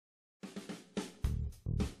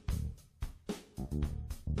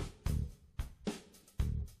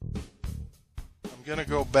going to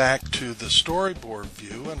go back to the storyboard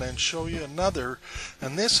view and then show you another,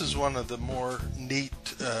 and this is one of the more neat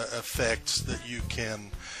effects that you can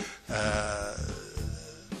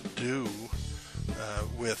do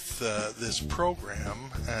with this program,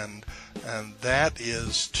 and that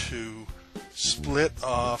is to split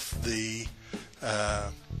off the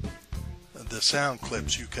sound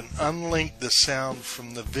clips. You can unlink the sound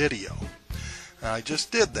from the video. Now, I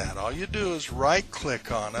just did that. All you do is right click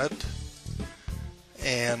on it,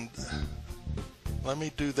 and let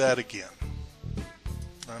me do that again.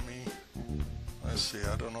 Let's see,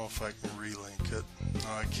 I don't know if I can relink it.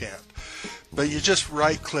 No, I can't. But you just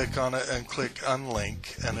right click on it and click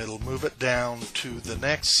unlink, and it'll move it down to the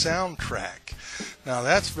next soundtrack. Now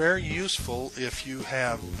that's very useful if you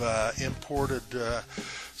have imported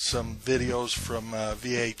some videos from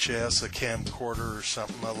VHS, a camcorder or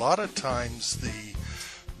something. A lot of times the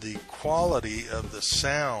quality of the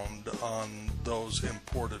sound on those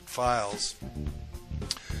imported files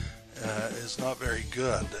is not very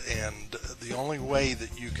good, and the only way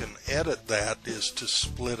that you can edit that is to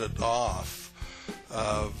split it off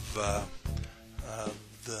of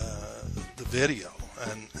the video,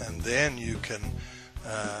 and then you can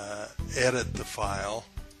edit the file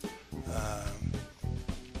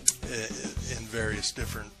in various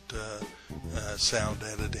different sound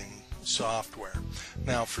editing software.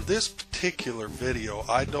 Now, for this particular video,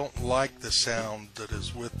 I don't like the sound that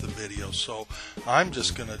is with the video, so I'm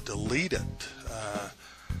just going to delete it.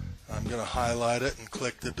 I'm going to highlight it and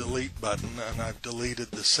click the delete button, and I've deleted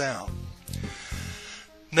the sound.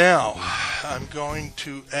 Now I'm going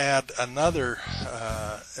to add another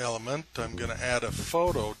element. I'm going to add a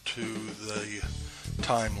photo to the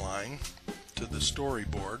timeline, to the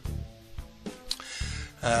storyboard.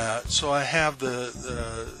 So I have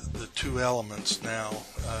the two elements now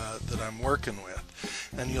that I'm working with,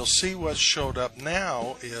 and you'll see what showed up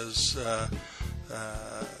now is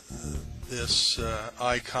this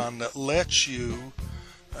icon that lets you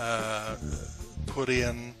put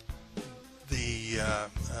in the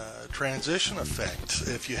transition effect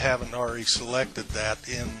if you haven't already selected that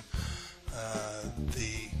in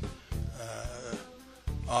the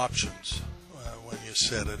options when you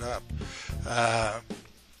set it up.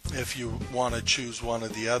 If you want to choose one or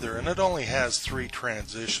the other, and it only has 3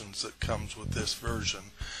 transitions that comes with this version.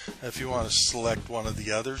 If you want to select one of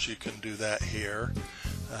the others, you can do that here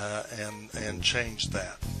and change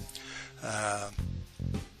that.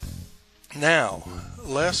 Now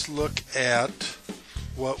let's look at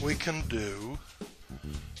what we can do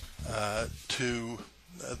to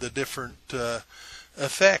the different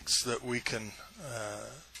effects that we can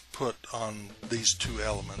put on these two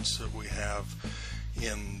elements that we have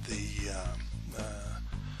in the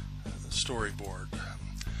storyboard.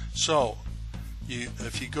 So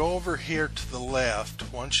if you go over here to the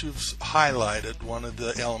left, once you've highlighted one of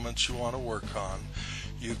the elements you want to work on,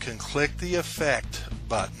 you can click the effect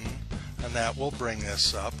button, and that will bring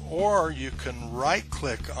this up, or you can right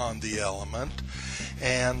click on the element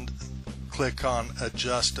and click on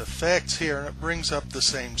adjust effects here, and it brings up the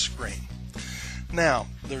same screen. Now,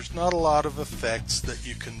 there's not a lot of effects that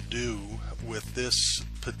you can do with this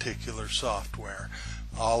particular software.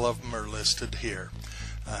 All of them are listed here.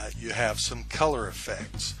 You have some color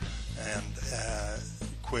effects, and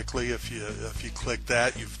quickly, if you click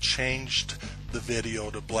that, you've changed the video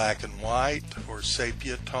to black and white or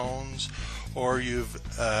sepia tones, or you've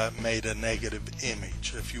made a negative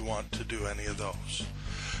image if you want to do any of those.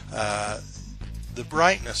 The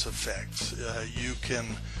brightness effects, you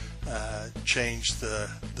can change the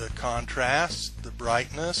contrast, the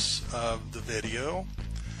brightness of the video,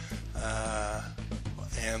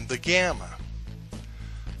 and the gamma.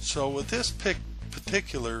 So with this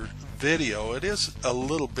particular video, it is a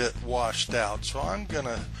little bit washed out, so I'm going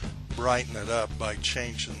to brighten it up by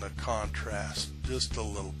changing the contrast just a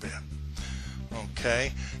little bit.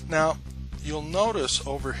 Okay, now you'll notice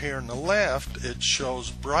over here on the left it shows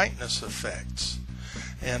brightness effects,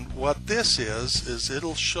 and what this is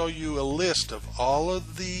it'll show you a list of all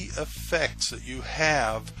of the effects that you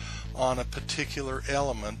have on a particular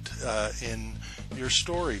element in your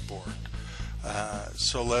storyboard.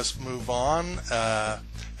 So let's move on.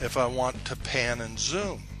 If I want to pan and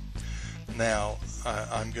zoom, now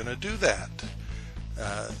I'm going to do that.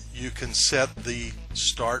 You can set the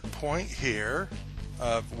start point here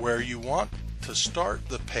of where you want to start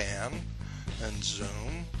the pan and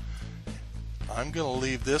zoom. I'm going to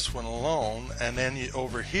leave this one alone, and then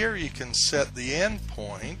over here you can set the end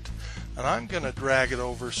point, and I'm going to drag it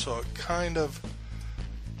over so it kind of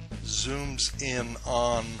zooms in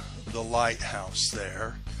on the lighthouse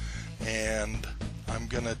there, and I'm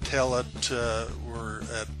going to tell it we're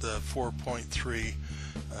at the 4.3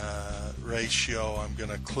 ratio. I'm going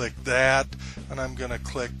to click that, and I'm going to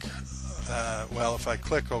click well, if I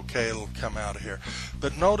click OK, it'll come out of here.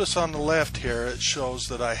 But notice on the left here it shows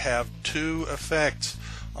that I have two effects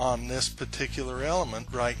on this particular element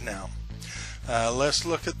right now. Let's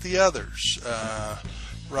look at the others.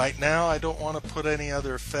 Right now I don't want to put any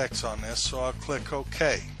other effects on this, so I'll click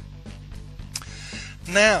OK.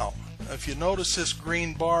 Now if you notice this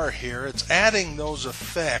green bar here, it's adding those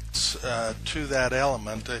effects to that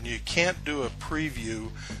element, and you can't do a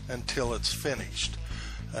preview until it's finished.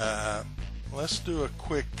 Let's do a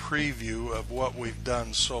quick preview of what we've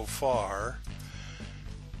done so far,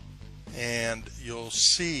 and you'll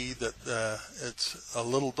see that it's a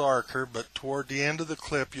little darker, but toward the end of the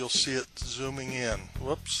clip you'll see it zooming in.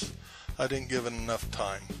 Whoops, I didn't give it enough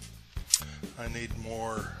time. I need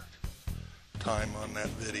more time on that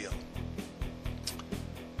video.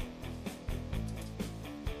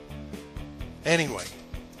 Anyway,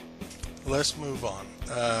 let's move on.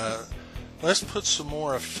 Let's put some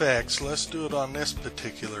more effects. Let's do it on this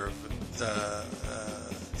particular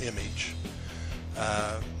image.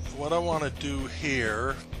 What I want to do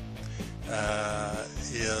here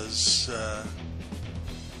is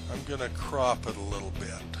I'm going to crop it a little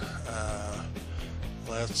bit.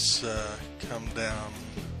 Let's come down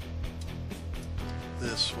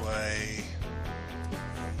this way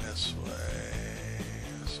and this way.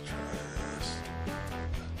 Let's try this.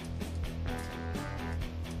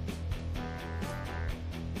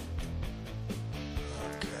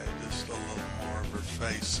 Okay, just a little more of her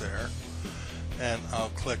face there. And I'll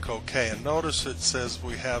click OK. And notice it says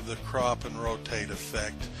we have the crop and rotate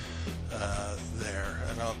effect there.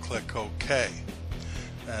 And I'll click OK.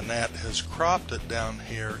 And that has cropped it down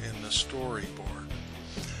here in the storyboard.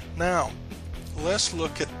 Now, let's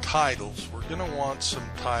look at titles. We're going to want some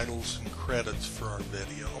titles and credits for our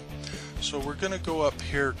video. So we're going to go up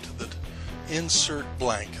here to the insert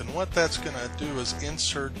blank. And what that's going to do is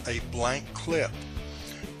insert a blank clip.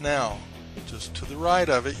 Now, just to the right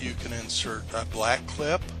of it, you can insert a black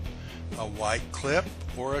clip, a white clip,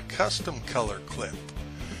 or a custom color clip.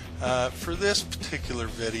 For this particular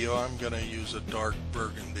video, I'm going to use a dark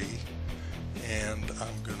burgundy, and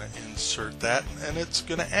I'm going to insert that, and it's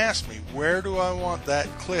going to ask me, where do I want that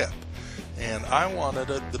clip? And I want it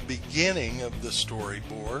at the beginning of the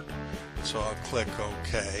storyboard, so I'll click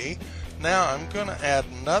OK. Now I'm going to add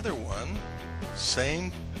another one,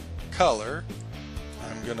 same color.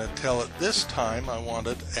 I'm going to tell it this time I want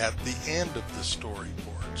it at the end of the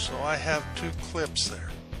storyboard. So I have two clips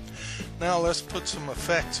there. Now let's put some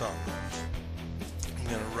effects on those. I'm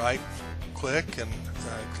going to right click and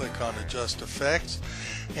click on Adjust Effects,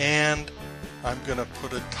 and I'm going to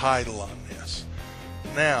put a title on this.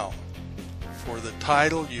 Now for the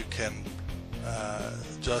title, you can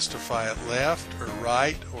justify it left or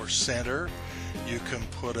right or center. You can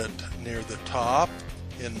put it near the top,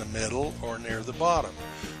 in the middle, or near the bottom.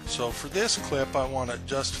 So for this clip I want it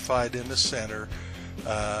justified in the center,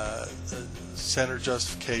 center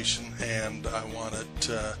justification, and I want it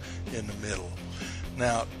in the middle.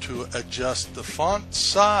 Now to adjust the font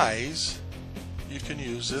size, you can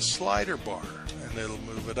use this slider bar and it'll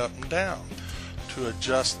move it up and down. To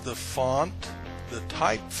adjust the font, the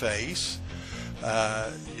typeface,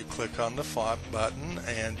 you click on the font button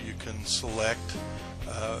and you can select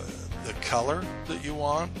the color that you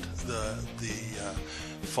want, the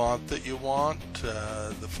font that you want,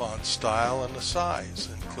 the font style, and the size,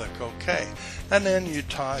 and click OK. And then you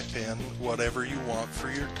type in whatever you want for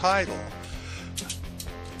your title.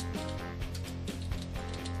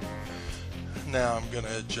 Now I'm going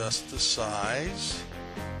to adjust the size.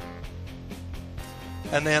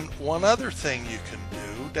 And then one other thing you can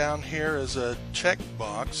do down here is a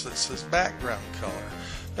checkbox that says background color.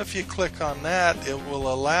 If you click on that, it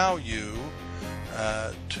will allow you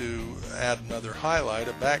to add another highlight,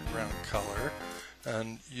 a background color,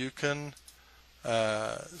 and you can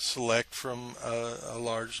select from a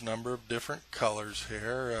large number of different colors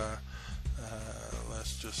here.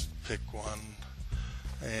 Let's just pick one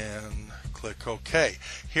and click OK.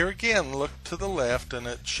 Here again, look to the left and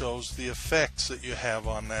it shows the effects that you have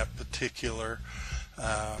on that particular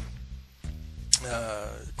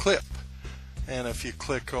clip. And if you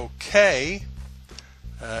click OK,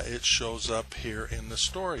 it shows up here in the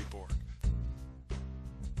storyboard.